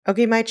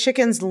Okay, my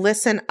chickens,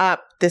 listen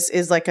up. This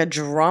is like a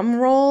drum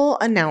roll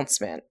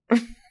announcement.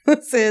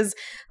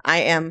 I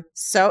am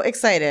so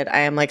excited. I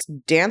am like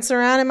dancing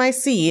around in my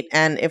seat.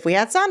 And if we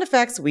had sound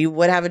effects, we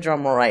would have a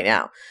drum roll right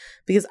now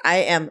because I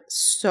am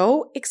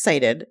so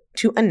excited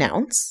to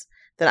announce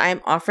that I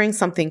am offering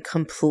something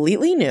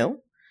completely new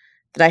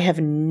that I have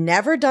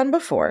never done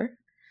before.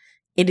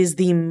 It is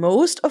the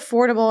most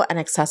affordable and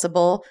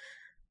accessible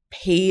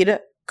paid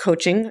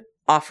coaching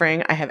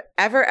offering I have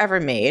ever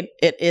made.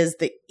 It is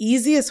the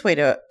easiest way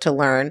to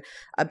learn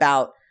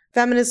about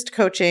feminist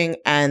coaching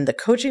and the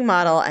coaching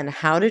model and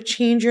how to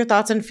change your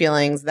thoughts and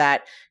feelings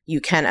that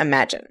you can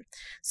imagine.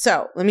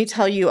 So let me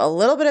tell you a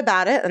little bit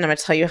about it, and I'm going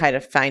to tell you how to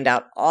find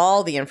out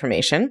all the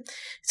information.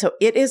 So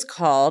it is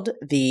called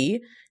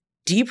the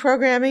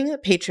Deprogramming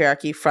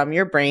Patriarchy from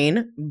Your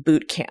Brain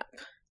Bootcamp.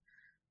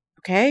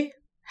 Okay?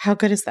 How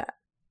good is that?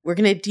 We're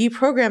going to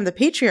deprogram the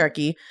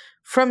patriarchy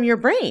from your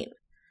brain.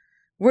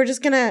 We're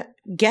just going to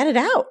get it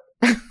out.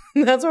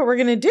 That's what we're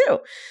going to do.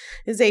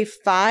 It's a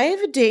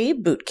 5-day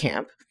boot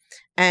camp.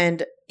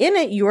 And in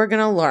it, you are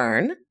going to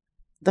learn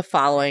the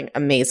following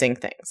amazing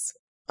things.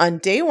 On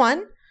day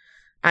 1,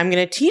 I'm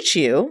going to teach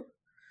you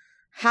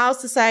how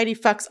society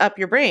fucks up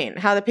your brain,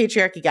 how the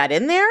patriarchy got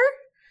in there,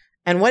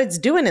 and what it's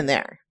doing in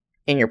there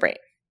in your brain.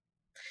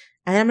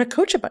 And I'm going to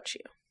coach a bunch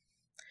of you.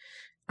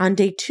 On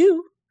day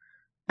 2,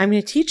 I'm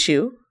going to teach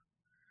you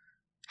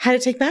how to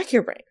take back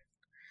your brain.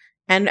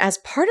 And as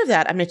part of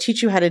that, I'm going to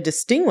teach you how to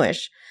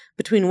distinguish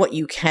between what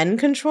you can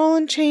control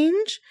and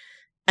change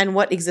and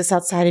what exists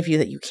outside of you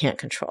that you can't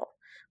control,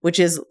 which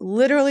is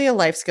literally a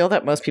life skill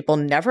that most people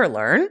never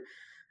learn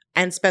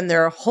and spend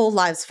their whole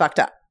lives fucked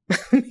up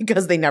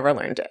because they never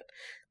learned it.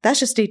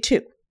 That's just day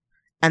 2.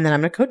 And then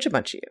I'm going to coach a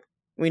bunch of you.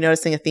 We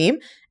noticing a theme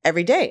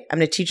every day. I'm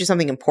going to teach you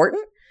something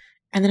important,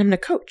 and then I'm going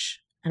to coach.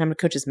 And I'm going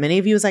to coach as many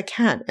of you as I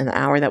can in the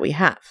hour that we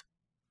have.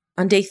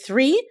 On day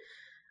 3,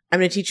 I'm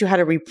going to teach you how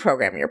to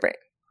reprogram your brain.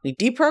 We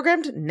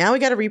deprogrammed, now we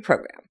got to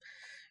reprogram.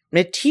 I'm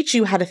going to teach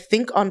you how to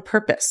think on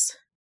purpose.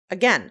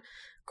 Again,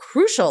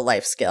 crucial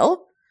life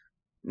skill.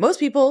 Most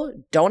people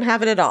don't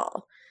have it at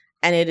all.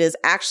 And it is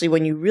actually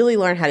when you really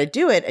learn how to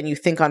do it and you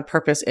think on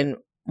purpose in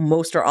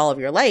most or all of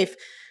your life,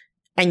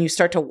 and you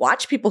start to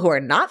watch people who are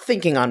not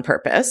thinking on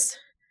purpose,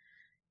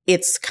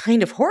 it's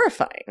kind of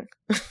horrifying.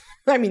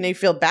 I mean, they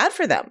feel bad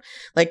for them.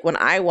 Like when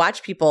I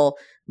watch people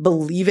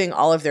believing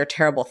all of their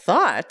terrible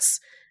thoughts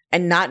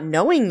and not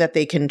knowing that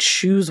they can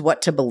choose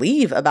what to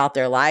believe about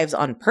their lives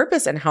on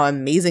purpose and how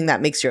amazing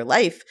that makes your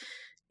life,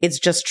 it's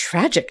just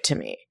tragic to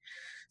me.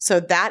 So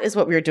that is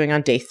what we were doing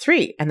on day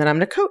 3. And then I'm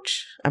going to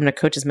coach. I'm going to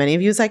coach as many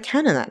of you as I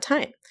can in that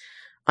time.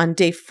 On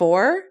day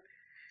 4,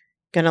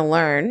 going to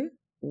learn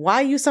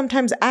why you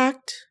sometimes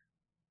act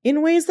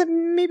in ways that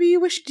maybe you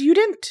wished you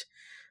didn't.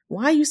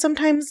 Why you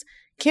sometimes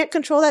can't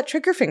control that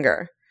trigger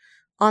finger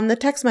on the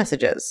text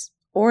messages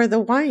or the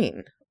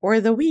wine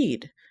or the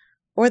weed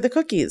or the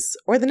cookies,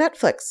 or the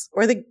Netflix,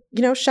 or the,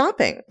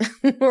 shopping,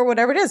 or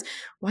whatever it is.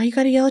 Why you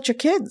got to yell at your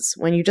kids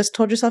when you just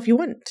told yourself you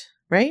wouldn't,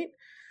 right?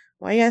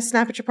 Why you got to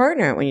snap at your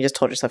partner when you just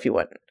told yourself you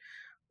wouldn't?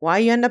 Why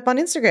you end up on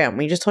Instagram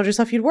when you just told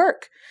yourself you'd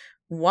work?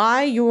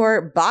 Why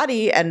your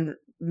body and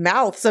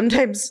mouth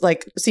sometimes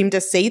seem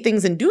to say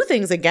things and do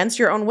things against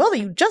your own will that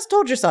you just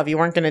told yourself you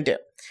weren't going to do,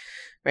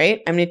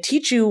 right? I'm going to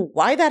teach you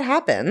why that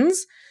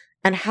happens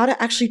and how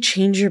to actually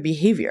change your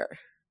behavior.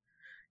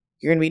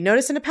 You're going to be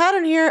noticing a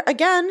pattern here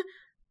again.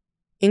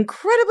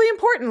 Incredibly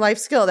important life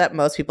skill that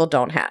most people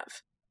don't have,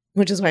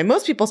 which is why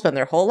most people spend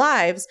their whole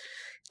lives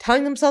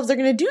telling themselves they're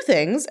going to do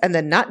things and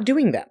then not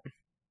doing them.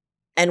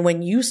 And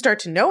when you start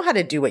to know how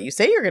to do what you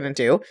say you're going to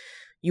do,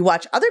 you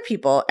watch other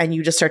people and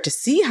you just start to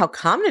see how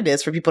common it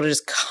is for people to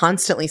just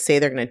constantly say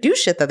they're going to do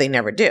shit that they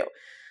never do.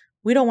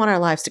 We don't want our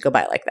lives to go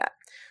by like that.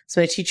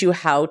 So I'm going to teach you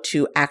how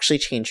to actually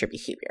change your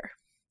behavior.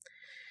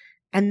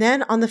 And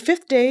then on the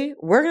 5th day,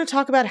 we're going to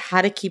talk about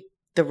how to keep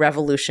the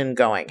revolution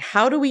going.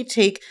 How do we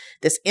take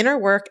this inner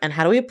work and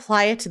how do we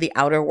apply it to the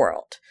outer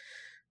world,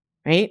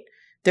 right?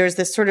 There's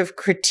this sort of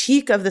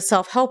critique of the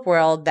self-help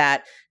world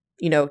that,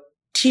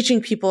 teaching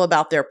people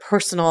about to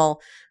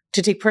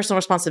take personal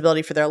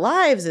responsibility for their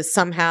lives is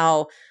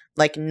somehow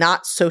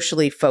not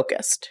socially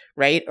focused,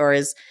 right? Or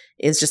is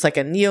just like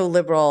a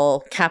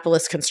neoliberal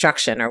capitalist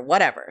construction or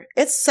whatever.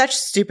 It's such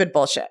stupid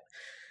bullshit.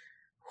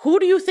 Who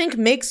do you think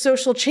makes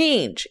social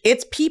change?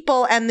 It's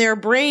people and their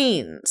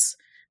brains.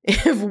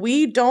 If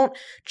we don't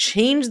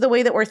change the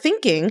way that we're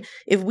thinking,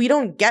 if we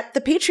don't get the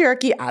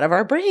patriarchy out of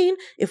our brain,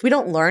 if we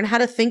don't learn how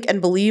to think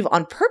and believe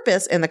on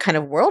purpose in the kind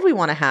of world we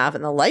want to have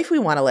and the life we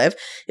want to live,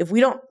 if we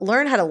don't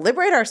learn how to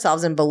liberate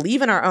ourselves and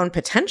believe in our own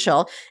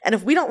potential, and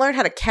if we don't learn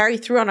how to carry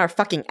through on our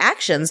fucking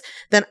actions,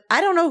 then I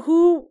don't know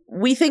who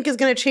we think is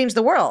going to change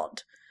the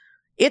world.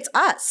 It's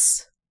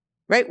us,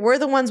 right? We're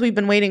the ones we've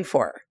been waiting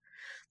for.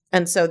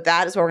 And so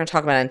that is what we're going to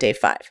talk about on day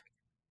 5.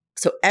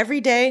 So every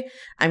day,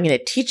 I'm going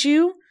to teach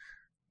you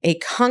a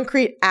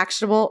concrete,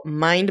 actionable,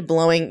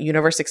 mind-blowing,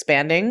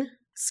 universe-expanding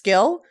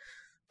skill,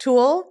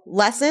 tool,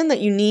 lesson that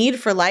you need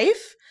for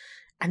life.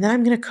 And then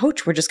I'm going to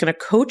coach. We're just going to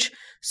coach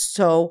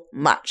so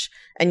much.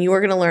 And you are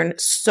going to learn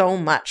so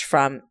much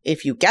from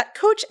if you get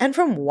coached and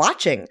from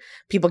watching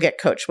people get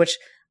coached, which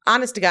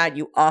honest to God,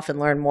 you often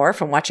learn more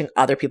from watching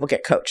other people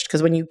get coached.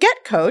 Because when you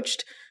get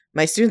coached,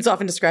 my students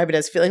often describe it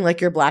as feeling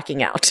like you're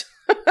blacking out.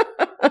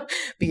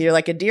 You're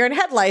like a deer in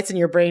headlights and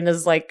your brain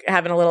is like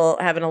having a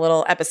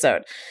little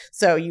episode.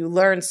 So you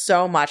learn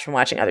so much from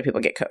watching other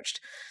people get coached.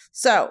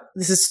 So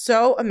this is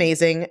so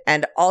amazing.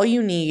 And all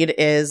you need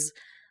is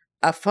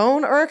a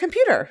phone or a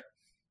computer.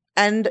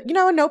 And,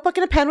 a notebook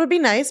and a pen would be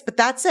nice, but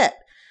that's it.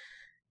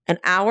 An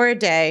hour a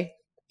day.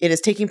 It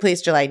is taking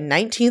place July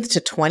 19th to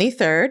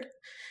 23rd.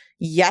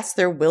 Yes,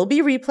 there will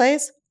be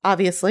replays.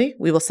 Obviously,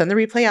 we will send the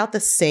replay out the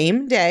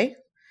same day.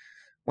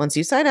 Once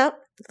you sign up,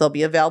 they'll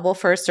be available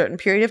for a certain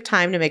period of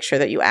time to make sure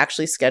that you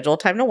actually schedule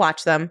time to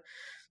watch them.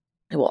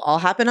 It will all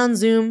happen on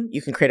Zoom.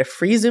 You can create a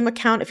free Zoom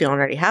account if you don't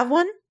already have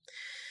one.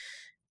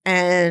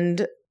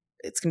 And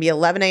it's going to be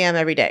 11 a.m.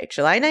 every day,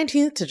 July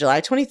 19th to July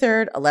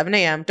 23rd, 11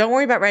 a.m. Don't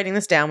worry about writing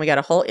this down. We got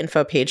a whole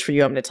info page for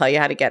you. I'm going to tell you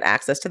how to get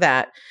access to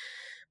that.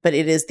 But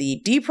it is the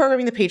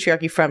Deprogramming the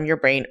Patriarchy from Your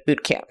Brain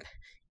bootcamp.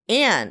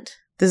 And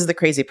this is the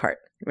crazy part.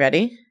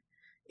 Ready?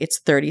 It's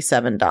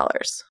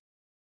 $37.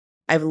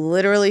 I've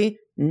literally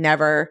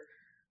never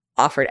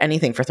offered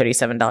anything for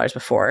 $37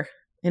 before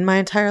in my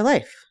entire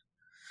life.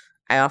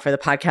 I offer the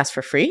podcast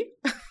for free.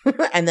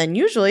 And then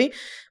usually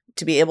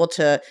to be able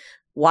to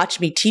watch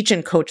me teach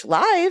and coach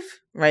live,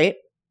 right,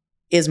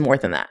 is more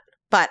than that.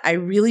 But I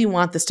really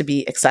want this to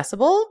be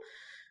accessible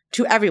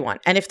to everyone.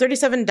 And if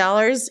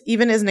 $37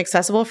 even isn't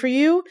accessible for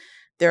you,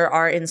 there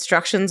are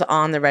instructions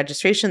on the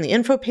registration, the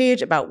info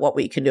page about what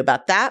we can do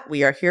about that.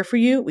 We are here for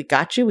you. We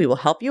got you. We will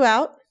help you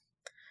out.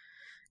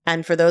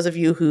 And for those of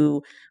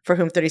you for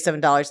whom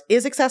 $37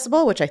 is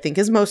accessible, which I think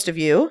is most of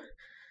you,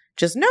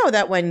 just know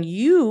that when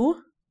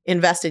you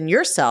invest in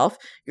yourself,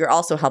 you're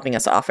also helping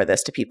us offer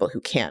this to people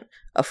who can't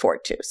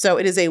afford to. So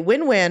it is a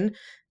win-win.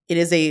 It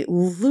is a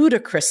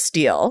ludicrous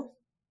steal.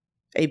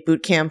 A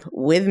boot camp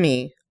with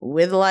me,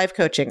 with live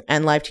coaching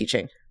and live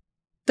teaching,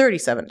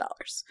 $37.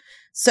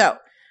 So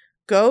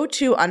go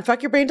to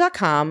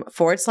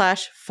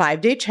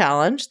unfuckyourbrain.com/5-day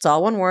challenge. It's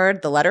all one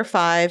word, the letter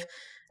 5,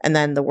 and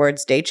then the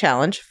words day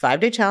challenge,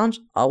 5-day challenge,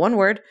 all one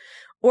word.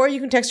 Or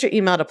you can text your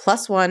email to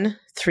 +1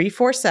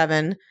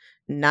 347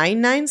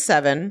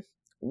 997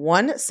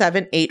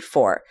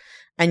 1784.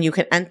 And you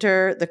can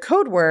enter the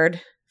code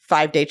word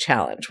 5-day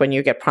challenge when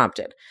you get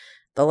prompted.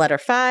 The letter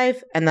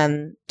 5 and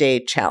then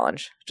day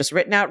challenge. Just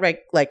written out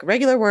like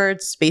regular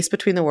words, space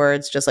between the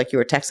words, just like you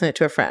were texting it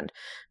to a friend.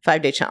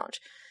 5-day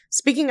challenge.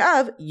 Speaking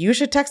of, you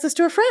should text this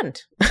to a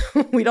friend.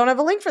 We don't have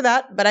a link for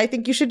that, but I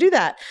think you should do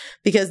that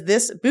because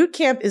this boot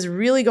camp is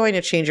really going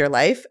to change your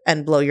life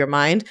and blow your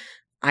mind.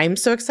 I'm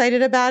so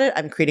excited about it.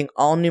 I'm creating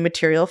all new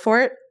material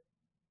for it.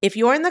 If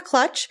you're in the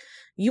clutch,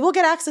 you will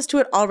get access to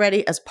it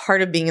already as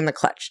part of being in the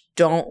clutch.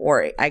 Don't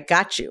worry. I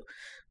got you.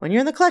 When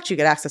you're in the clutch, you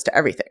get access to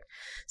everything.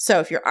 So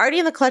if you're already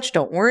in the clutch,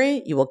 don't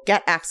worry. You will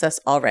get access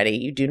already.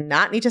 You do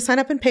not need to sign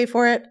up and pay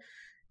for it.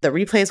 The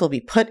replays will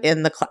be put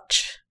in the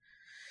clutch.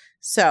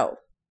 So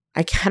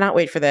I cannot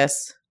wait for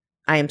this.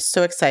 I am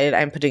so excited.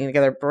 I'm putting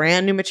together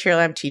brand new material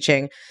I'm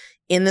teaching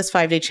in this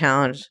 5-day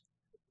challenge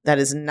that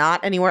is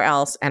not anywhere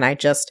else. And I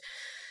just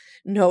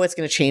know it's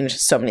going to change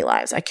so many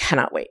lives. I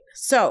cannot wait.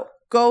 So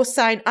go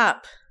sign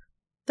up.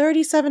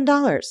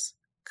 $37.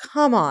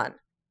 Come on.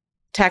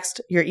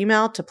 Text your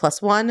email to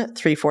 +1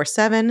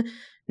 347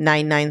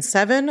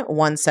 997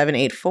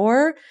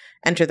 1784.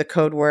 Enter the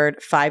code word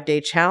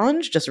 5-day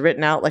challenge, just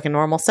written out like a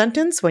normal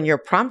sentence when you're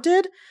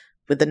prompted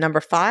with the number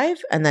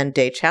 5 and then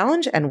day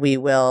challenge. And we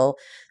will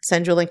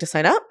send you a link to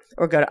sign up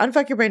or go to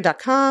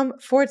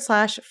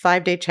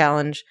unfuckyourbrain.com/5-day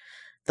challenge,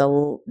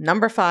 the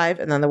number 5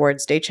 and then the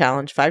words day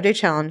challenge, 5-day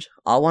challenge,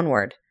 all one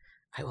word.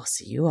 I will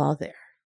see you all there.